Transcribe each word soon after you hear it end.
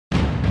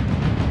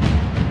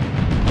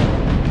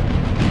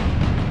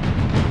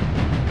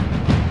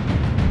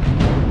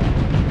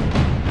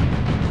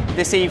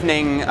this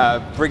evening,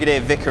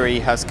 Brigadier Vickery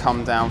has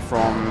come down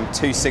from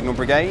 2 Signal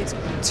Brigade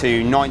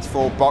to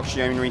 94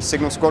 Berkshire Yoemanry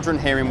Signal Squadron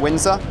here in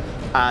Windsor,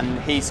 and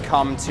he's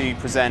come to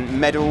present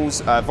medals,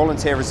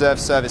 Volunteer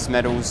Reserve Service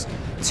medals,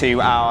 to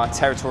our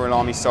Territorial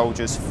Army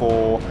soldiers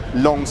for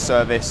long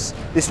service.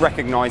 This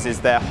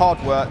recognises their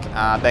hard work,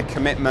 their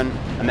commitment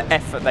and the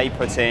effort they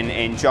put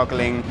in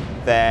juggling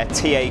their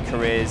TA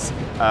careers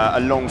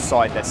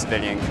alongside their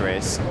civilian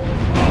careers.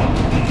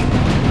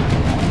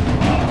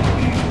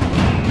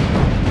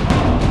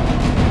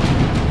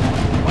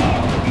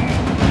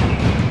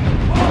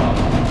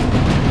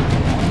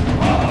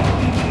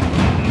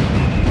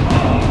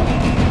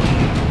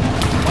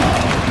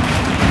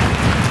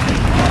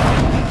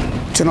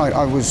 Tonight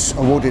I was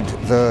awarded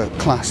the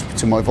clasp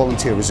to my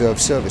Volunteer Reserve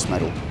Service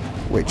Medal,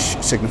 which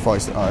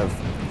signifies that I have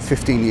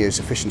 15 years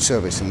efficient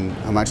service in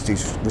Her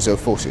Majesty's Reserve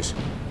Forces.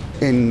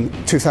 In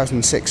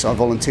 2006 I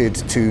volunteered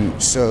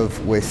to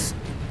serve with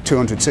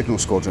 200 Signal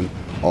Squadron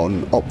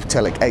on Op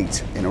Telic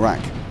 8 in Iraq.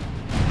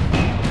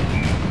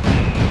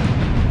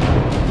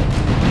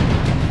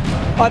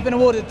 I've been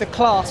awarded the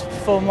clasp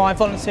for my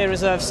Volunteer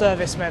Reserve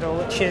Service Medal,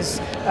 which is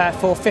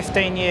for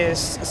 15 years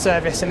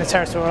service in the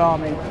Territorial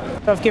Army.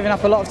 I've given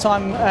up a lot of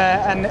time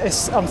and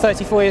I'm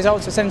 34 years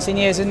old, so 17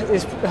 years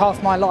is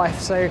half my life,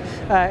 so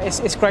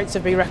it's great to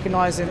be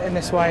recognised in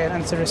this way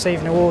and to receive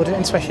an award,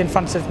 especially in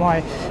front of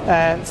my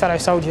fellow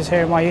soldiers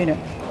here in my unit.